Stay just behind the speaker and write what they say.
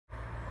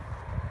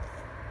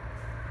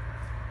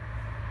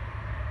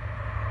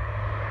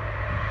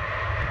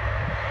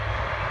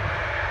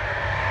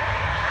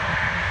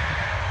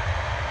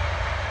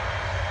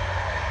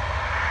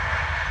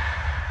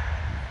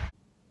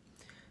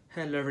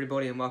Hello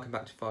everybody and welcome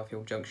back to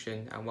Firefield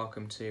Junction and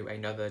welcome to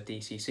another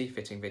DCC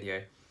fitting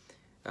video.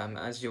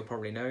 As you'll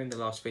probably know, in the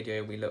last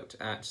video we looked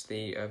at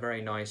the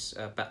very nice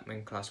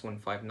Bachmann Class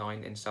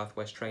 159 in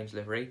Southwest Trains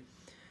livery.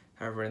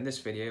 However, in this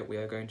video we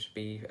are going to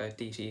be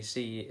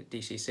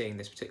DCCing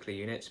this particular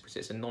unit because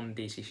it's a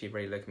non-DCC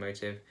ready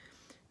locomotive,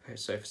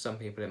 so for some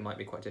people it might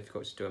be quite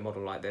difficult to do a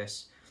model like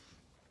this.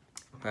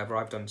 However,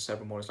 I've done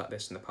several models like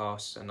this in the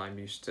past and I'm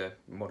used to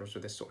models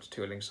with this sort of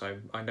tooling, so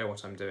I know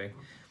what I'm doing.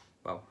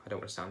 Well, I don't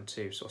want to sound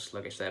too sort of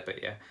sluggish there,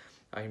 but yeah,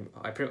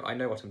 I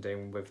know what I'm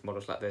doing with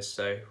models like this,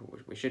 so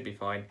we should be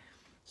fine.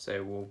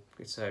 So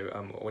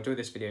we'll do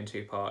this video in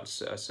two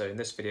parts. So in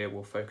this video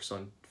we'll focus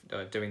on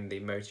doing the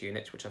motor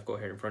unit, which I've got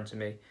here in front of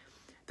me.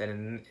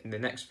 Then in the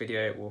next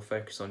video we'll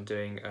focus on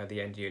doing the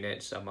end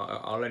units.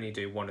 I'll only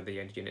do one of the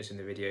end units in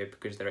the video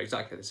because they're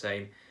exactly the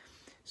same.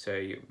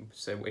 So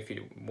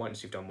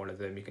once you've done one of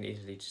them, you can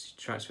easily just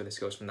transfer the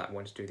skills from that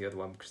one to do the other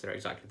one because they're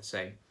exactly the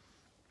same.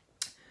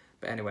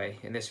 But anyway,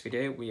 in this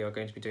video we are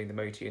going to be doing the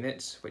motor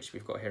units, which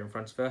we've got here in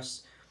front of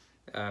us.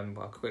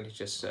 I'll quickly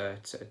just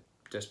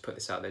put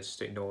this out there just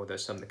to ignore that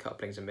some of the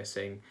couplings are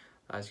missing.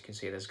 As you can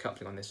see, there's a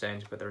coupling on this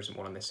end, but there isn't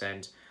one on this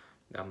end.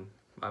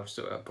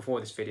 Before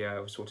this video I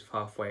was sort of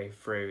halfway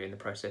through in the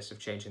process of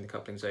changing the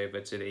couplings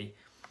over to the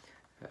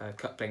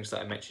couplings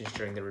that I mentioned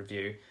during the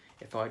review.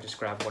 If I just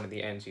grab one of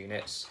the end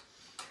units,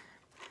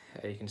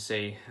 you can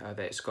see that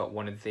it's got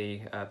one of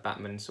the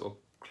Bachmann sort of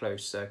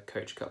close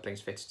coach couplings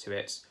fitted to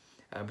it.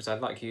 Because I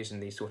like using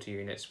these sort of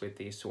units with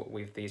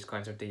these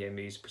kinds of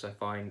DMUs because I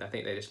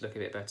think they just look a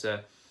bit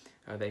better.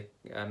 They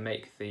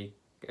make the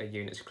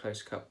units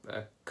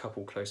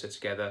couple closer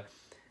together,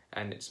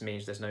 and it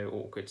means there's no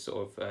awkward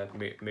sort of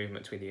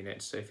movement between the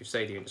units. So if you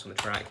say the units on the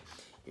track,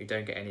 you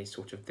don't get any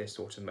sort of this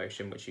sort of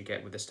motion which you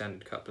get with the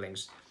standard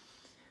couplings.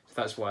 So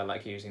that's why I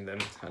like using them,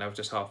 and I was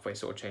just halfway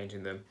sort of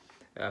changing them.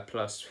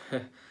 Plus,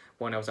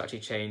 when I was actually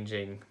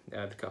changing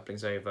the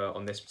couplings over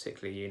on this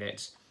particular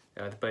unit,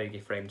 the bogie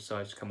frame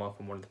decided to come off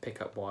and one of the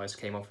pickup wires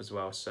came off as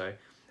well, so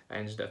I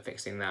ended up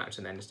fixing that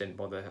and then just didn't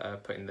bother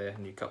putting the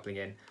new coupling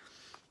in.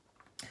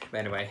 But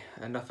anyway,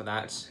 enough of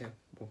that,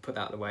 we'll put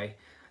that out of the way.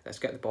 Let's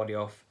get the body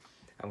off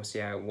and we'll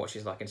see what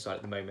she's like inside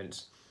at the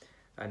moment.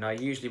 Now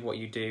usually what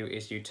you do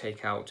is you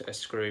take out a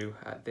screw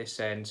at this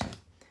end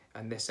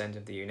and this end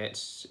of the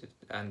unit,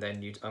 and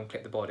then you'd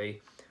unclip the body.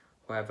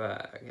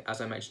 However,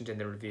 as I mentioned in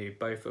the review,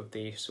 both of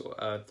the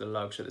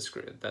lugs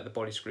that the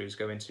body screws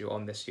go into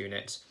on this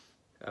unit,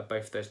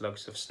 both of those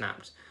lugs have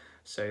snapped.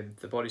 So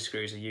the body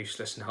screws are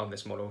useless now on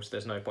this model, so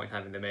there's no point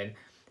having them in.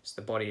 So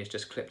the body is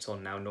just clipped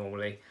on now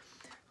normally.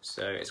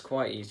 So it's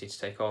quite easy to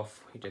take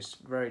off. You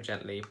just very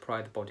gently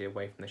pry the body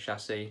away from the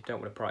chassis.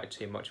 Don't want to pry it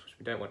too much because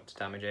we don't want to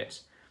damage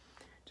it.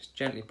 Just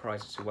gently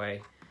prise it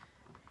away,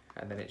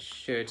 and then it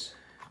should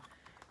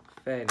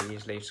fairly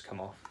easily just come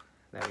off.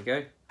 There we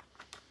go.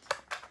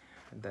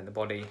 And then the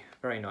body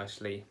very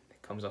nicely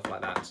comes off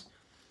like that.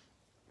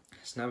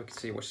 So now we can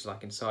see what she's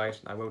like inside.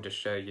 I will just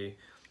show you.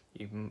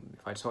 If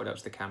I hold it up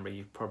to the camera,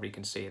 you probably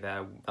can see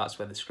there, that's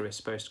where the screw is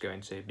supposed to go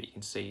into, but you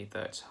can see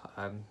that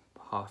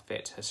half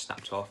it has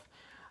snapped off,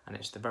 and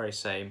it's the very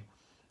same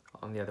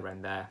on the other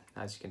end there.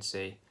 As you can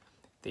see,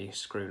 the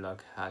screw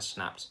lug has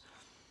snapped.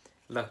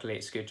 Luckily,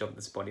 it's a good job that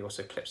this body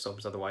also clips off,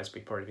 because otherwise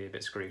we'd probably be a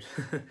bit screwed.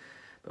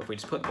 But if we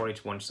just put the body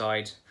to one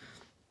side,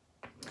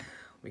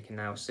 we can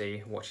now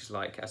see what she's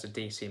like as a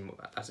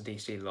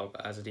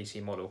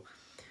DC model.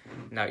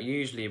 Now,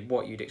 usually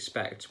what you'd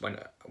expect when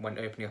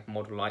opening up a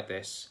model like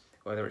this,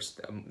 whether it's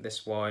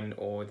this one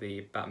or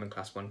the Bachmann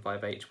Class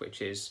 158,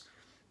 which is,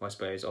 well, I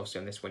suppose, obviously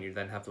on this one you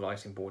then have the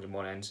lighting board in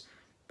one end,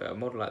 but a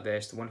model like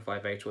this, the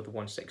 158 or the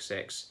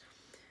 166,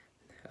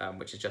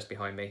 which is just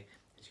behind me,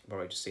 as you can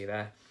probably just see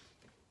there,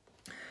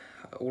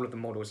 all of the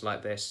models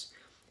like this,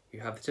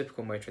 you have the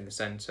typical motor in the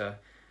centre,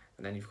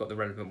 and then you've got the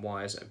relevant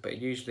wires, but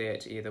usually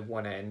at either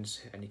one end,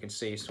 and you can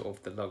see sort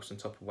of the lugs on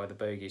top of where the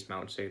bogies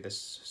mount to.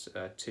 There's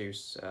two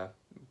sort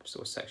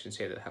of sections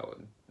here that help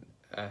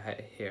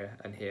here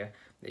and here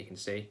that you can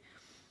see.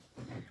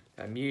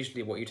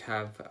 Usually what you'd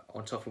have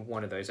on top of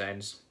one of those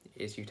ends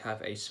is you'd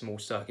have a small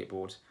circuit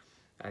board,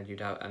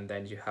 and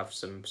then you have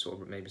some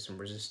sort of maybe some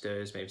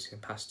resistors, maybe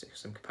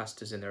some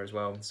capacitors in there as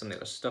well,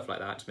 stuff like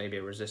that, maybe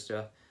a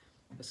resistor,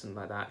 something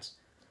like that.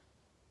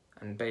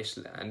 And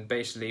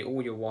basically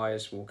all your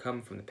wires will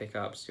come from the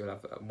pickups. You'll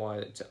have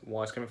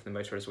wires coming from the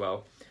motor as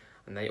well,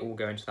 and they all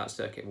go into that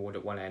circuit board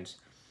at one end.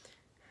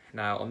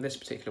 Now on this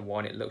particular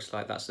one, it looks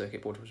like that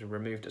circuit board was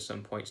removed at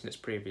some point in its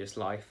previous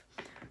life.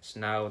 So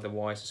now the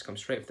wires just come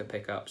straight from the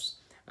pickups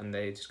and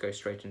they just go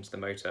straight into the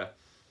motor.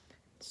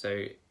 So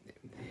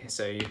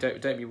you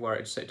don't be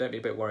worried. So don't be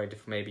a bit worried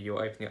if maybe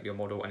you're opening up your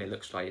model and it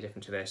looks slightly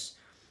different to this.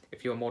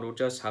 If your model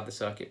does have the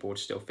circuit board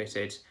still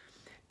fitted,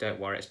 don't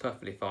worry, it's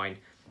perfectly fine.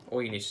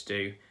 All you need to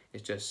do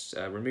is just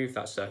remove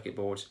that circuit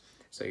board,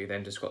 so you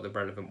then just got the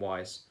relevant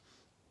wires.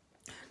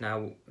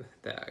 Now,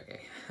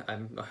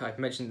 I've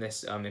mentioned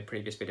this in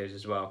previous videos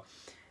as well,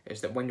 is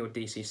that when you're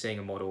DCCing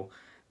a model,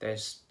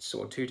 there's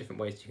sort of two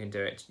different ways you can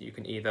do it. You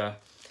can either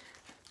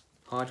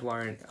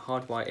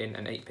hardwire in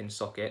an 8-pin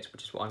socket,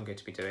 which is what I'm going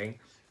to be doing.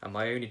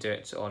 I only do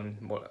it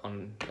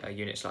on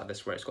units like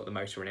this where it's got the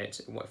motor in it.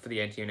 For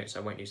the end units, I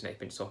won't use an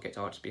 8-pin socket.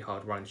 I'll just be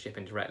hardwiring the chip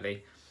in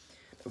directly.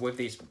 But with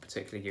these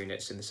particular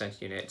units, in the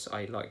centre units,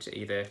 I like to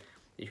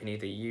you can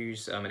either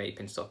use an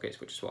 8-pin socket,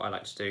 which is what I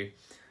like to do,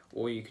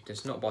 or you could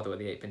just not bother with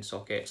the 8-pin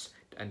socket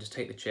and just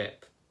take the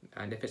chip,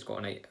 and if it's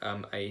got an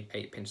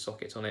 8-pin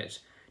socket on it,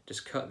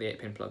 just cut the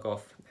 8-pin plug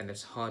off and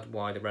just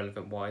hardwire the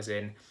relevant wires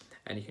in,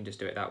 and you can just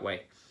do it that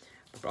way.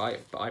 But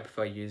I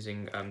prefer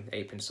using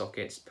 8-pin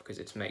sockets because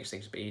it makes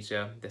things a bit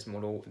easier.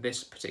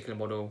 This particular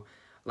model,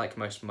 like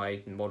most of my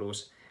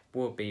models,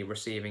 will be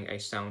receiving a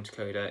sound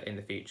decoder in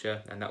the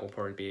future, and that will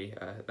probably be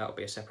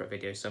a separate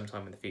video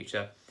sometime in the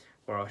future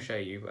where I'll show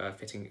you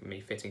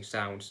fitting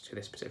sound to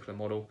this particular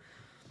model.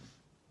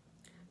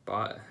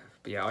 But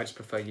yeah, I just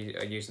prefer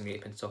using the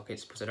 8-pin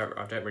sockets because I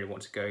don't really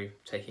want to go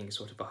taking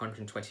sort of a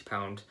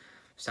 £120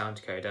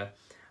 sound decoder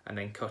and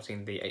then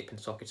cutting the 8-pin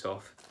socket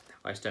off.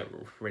 I just don't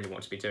really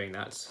want to be doing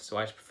that, so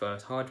I just prefer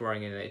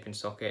hardwiring in an 8-pin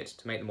socket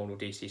to make the model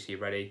DCC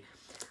ready,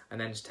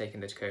 and then just taking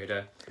the decoder,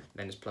 and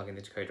then just plugging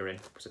the decoder in.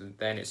 So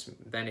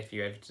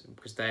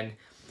then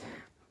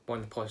one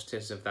of the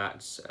positives of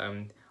that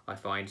I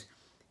find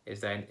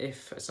is then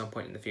if at some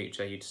point in the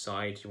future you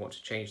decide you want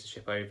to change the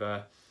chip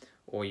over,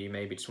 or you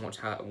maybe just want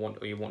to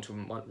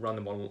run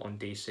the model on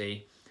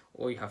DC,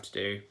 all you have to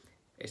do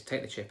is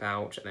take the chip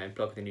out and then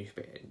plug the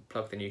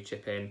new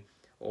chip in,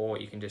 or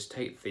you can just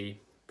take the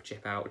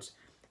chip out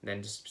and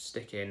then just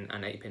stick in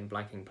an 8-pin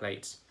blanking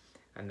plate,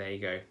 and there you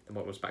go, the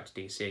model's back to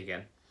DC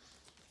again.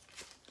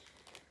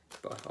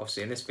 But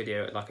obviously in this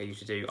video, like I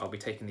usually do, I'll be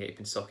taking the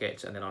 8-pin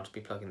socket and then I'll just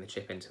be plugging the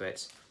chip into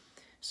it.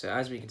 So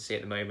as we can see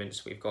at the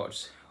moment, we've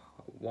got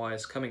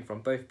wires coming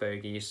from both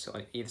bogies,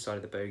 on either side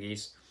of the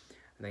bogies,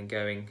 and then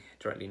going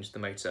directly into the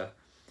motor.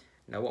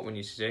 Now what we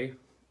need to do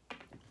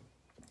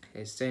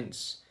is,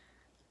 since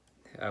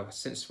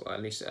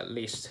at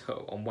least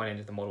on one end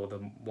of the model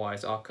the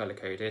wires are colour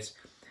coded,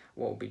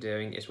 what we'll be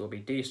doing is we'll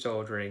be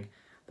desoldering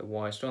the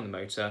wires from the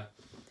motor.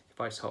 If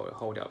I just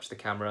hold it up to the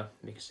camera,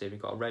 you can see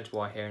we've got a red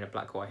wire here and a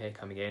black wire here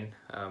coming in.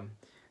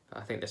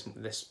 I think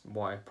this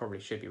wire probably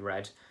should be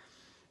red,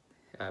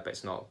 but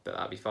it's not, but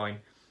that'll be fine.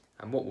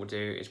 And what we'll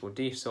do is we'll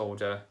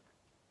desolder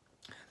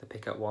the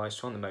pickup wires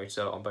from the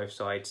motor on both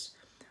sides.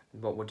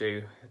 And what we'll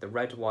do, the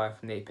red wire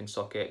from the 8-pin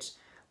socket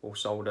will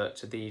solder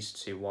to these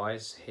two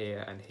wires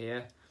here and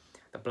here.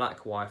 The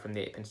black wire from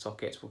the 8-pin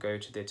socket will go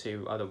to the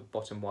two other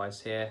bottom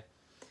wires here,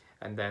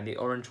 and then the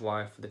orange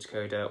wire for the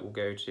decoder will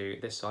go to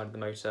this side of the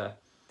motor,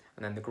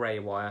 and then the grey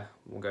wire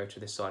will go to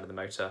this side of the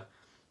motor.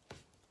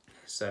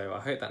 So I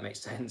hope that makes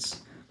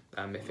sense.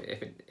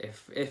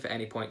 If at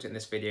any point in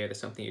this video there's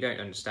something you don't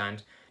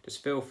understand,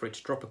 just feel free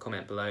to drop a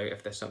comment below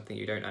if there's something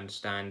you don't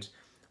understand,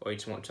 or you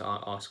just want to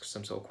ask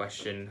some sort of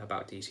question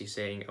about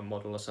DCCing a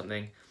model or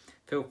something.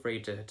 Feel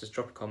free to just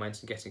drop a comment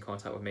and get in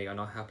contact with me, and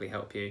I'll happily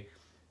help you.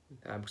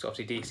 Because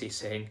obviously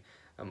DCCing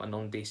a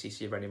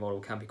non-DCC ready model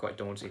can be quite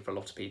daunting for a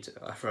lot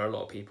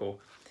of people.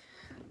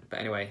 But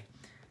anyway,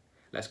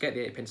 let's get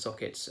the 8-pin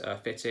sockets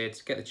fitted,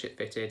 get the chip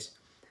fitted,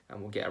 and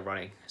we'll get it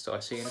running. So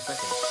I'll see you in a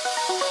second.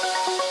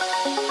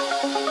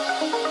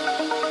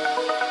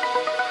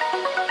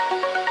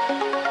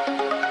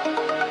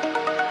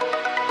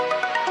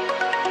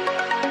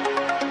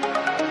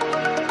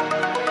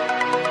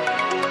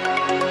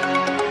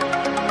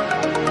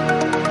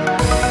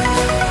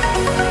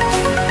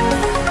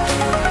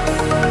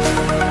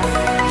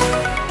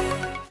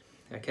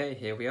 Okay,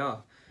 here we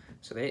are.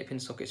 So the 8-pin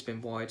socket's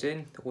been wired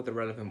in, all the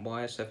relevant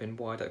wires have been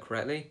wired up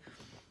correctly,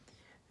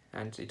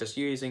 and just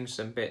using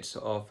some bits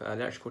of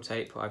electrical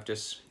tape, I've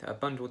just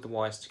bundled the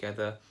wires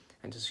together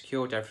and just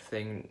secured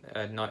everything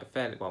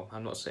fairly well.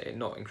 I'm not saying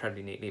not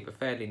incredibly neatly, but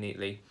fairly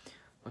neatly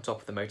on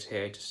top of the motor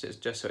here, just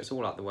so it's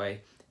all out the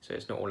way, so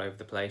it's not all over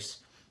the place.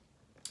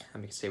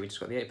 And we can see we just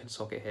got the 8-pin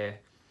socket here,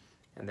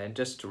 and then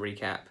just to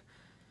recap,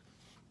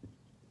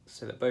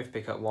 so that both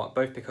pickup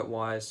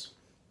wires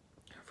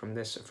from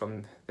this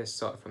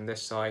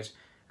side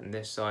and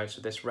this side,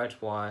 so this red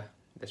wire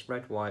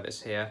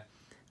that's here,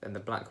 then the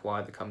black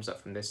wire that comes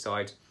up from this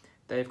side,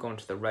 they've gone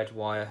to the red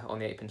wire on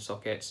the 8-pin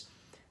socket,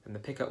 and the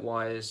pickup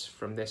wires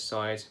from this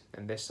side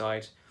and this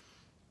side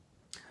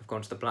have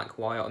gone to the black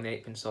wire on the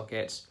 8-pin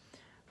socket.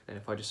 And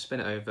if I just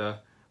spin it over,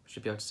 we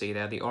should be able to see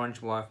there the orange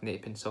wire from the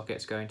 8-pin socket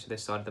is going to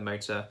this side of the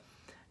motor,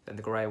 then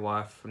the grey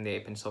wire from the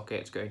 8-pin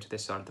socket is going to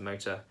this side of the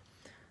motor.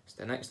 So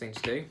the next thing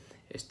to do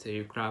is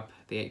to grab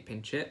the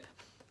 8-pin chip.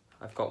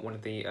 I've got one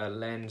of the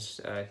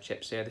Lenz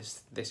chips here.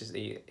 This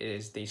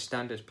is the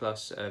standard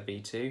plus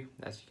V2,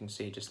 as you can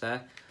see just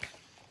there.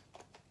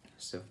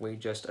 So if we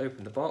just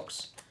open the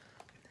box,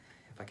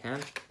 if I can,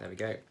 there we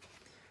go.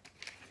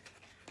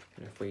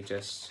 And if we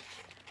just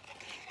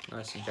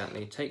nice and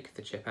gently take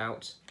the chip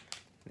out,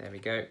 there we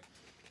go.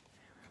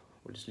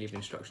 We'll just leave the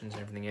instructions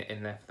and everything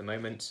in there for the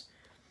moment.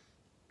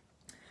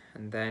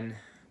 And then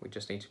we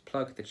just need to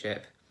plug the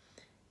chip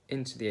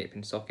into the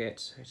 8-pin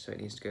socket, so it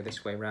needs to go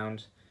this way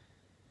round,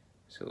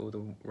 so all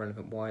the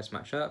relevant wires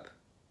match up.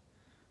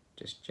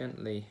 Just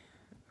gently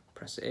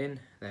press it in,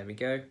 there we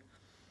go.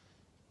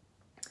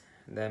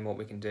 And then what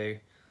we can do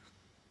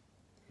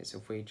is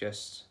we can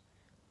just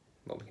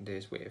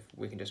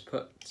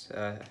put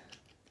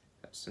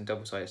some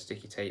double-sided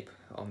sticky tape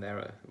on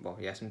there,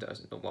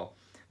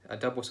 a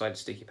double-sided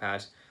sticky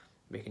pad.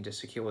 We can just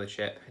secure the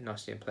chip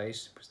nicely in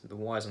place, because the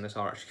wires on this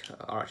are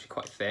actually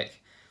quite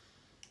thick.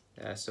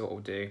 So what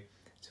we'll do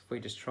is if we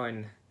just try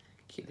and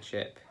keep the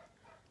chip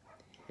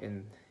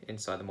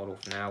inside the model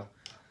for now.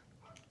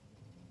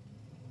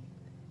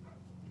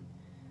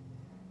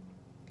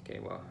 Okay,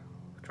 well,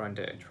 we'll try and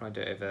do it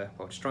over.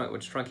 Well, we'll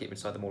just try and keep it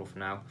inside the model for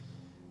now.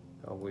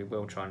 We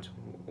will try and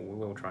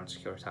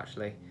secure it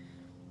actually.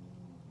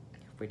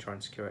 If we try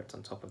and secure it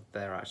on top of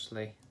there,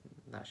 actually,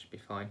 that should be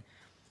fine.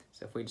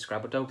 So if we just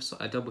grab a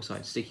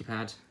double-sided sticky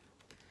pad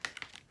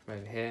from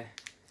over here,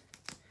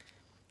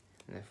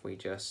 and if we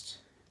just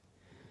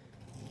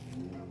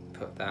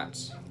put that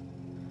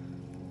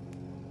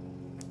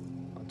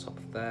on top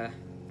of there,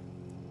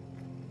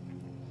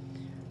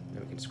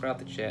 then we can just grab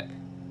the chip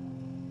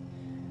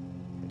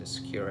and just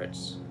secure it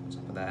on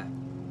top of there.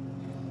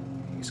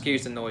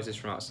 Excuse the noises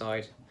from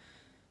outside.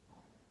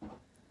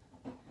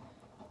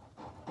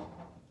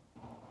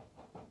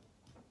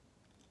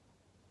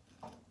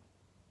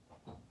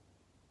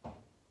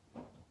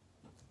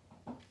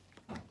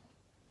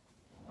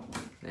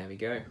 There we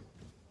go.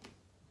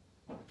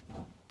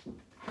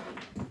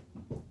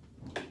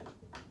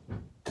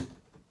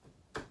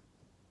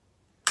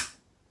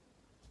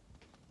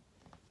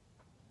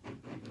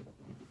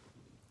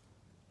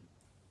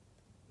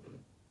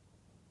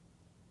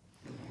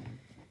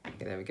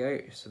 Okay, there we go.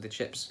 So the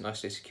chip's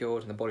nicely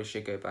secured and the body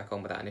should go back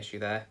on without an issue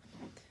there.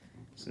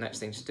 So the next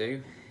thing to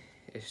do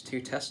is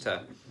to test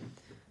her.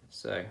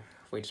 So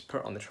if we just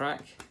put it on the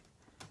track,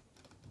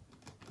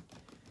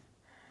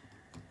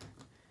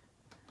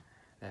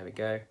 there we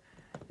go.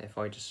 If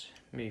I just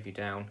move you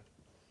down,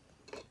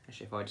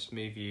 actually if I just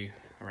move you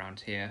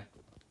around here,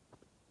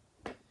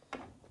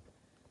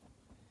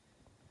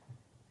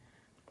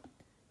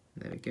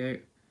 there we go.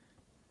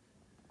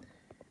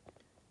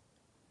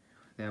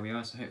 There we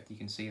are, so hopefully you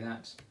can see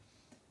that.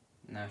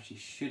 Now she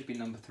should be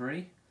number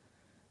 3,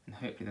 and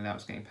hopefully the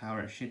layout's getting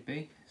power, it should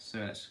be. So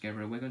let's give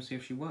her a wiggle and see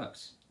if she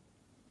works.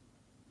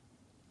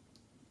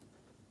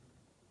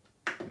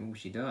 Oh,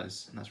 she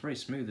does, and that's very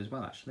smooth as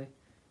well actually.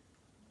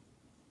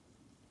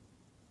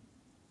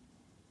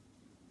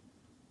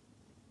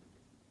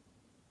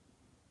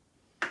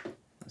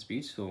 That's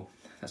beautiful.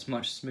 That's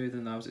much smoother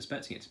than I was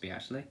expecting it to be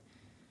actually.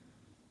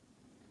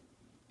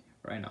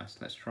 Very nice.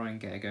 Let's try and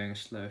get her going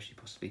as slow as she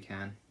possibly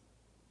can.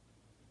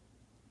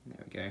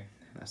 There we go.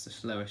 That's the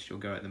slowest she'll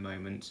go at the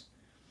moment.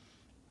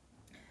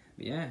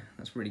 But yeah,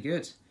 that's really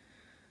good.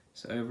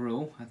 So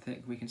overall, I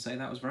think we can say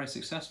that was very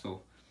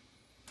successful.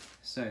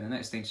 So the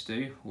next thing to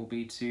do will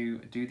be to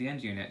do the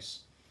end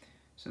units.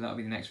 So that'll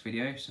be the next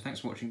video. So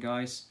thanks for watching,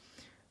 guys.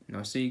 And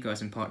I'll see you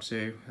guys in part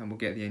 2, and we'll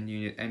get the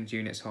end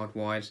units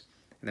hardwired,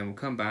 and then we'll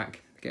come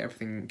back, get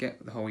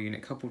the whole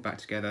unit coupled back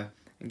together,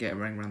 and get it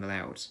running around the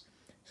layouts.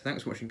 So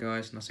thanks for watching,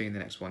 guys, and I'll see you in the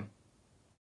next one.